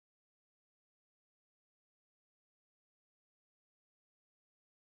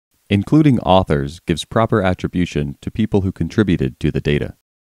Including authors gives proper attribution to people who contributed to the data.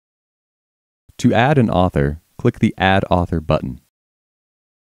 To add an author, click the Add Author button.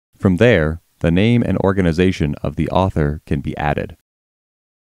 From there, the name and organization of the author can be added.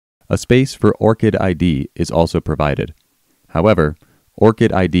 A space for ORCID ID is also provided. However,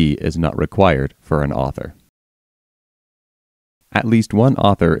 ORCID ID is not required for an author. At least one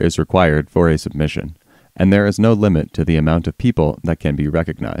author is required for a submission, and there is no limit to the amount of people that can be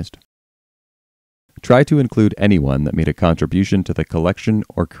recognized. Try to include anyone that made a contribution to the collection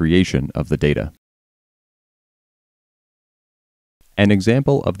or creation of the data. An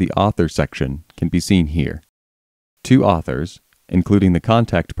example of the author section can be seen here. 2 authors, including the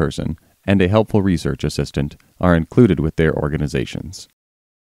contact person and a helpful research assistant, are included with their organizations.